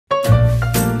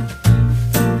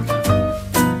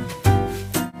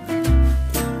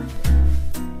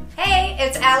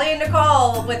Allie and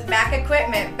Nicole with MAK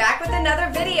Equipment, back with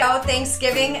another video,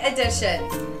 Thanksgiving edition.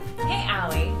 Hey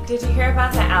Allie, did you hear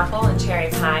about the apple and cherry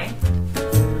pie?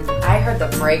 I heard the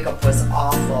breakup was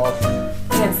awful.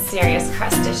 It had serious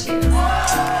crust issues.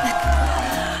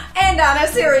 And on a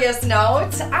serious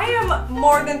note, I am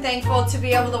more than thankful to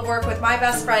be able to work with my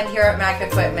best friend here at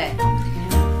MAK Equipment.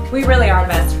 We really are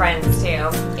best friends too,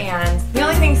 and the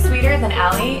only thing sweeter than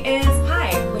Allie is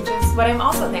pie, which is what I'm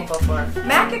also thankful for.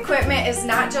 MAK Equipment is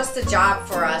not just a job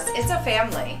for us, it's a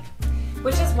family.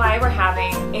 Which is why we're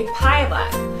having a pie luck.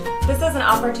 This is an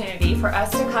opportunity for us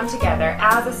to come together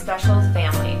as a special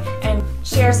family and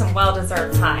share some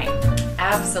well-deserved pie.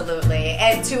 Absolutely.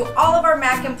 And to all of our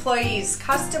MAK employees,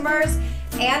 customers,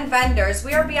 and vendors,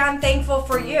 we are beyond thankful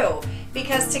for you,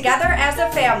 because together as a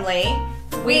family,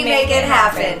 we make it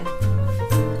happen.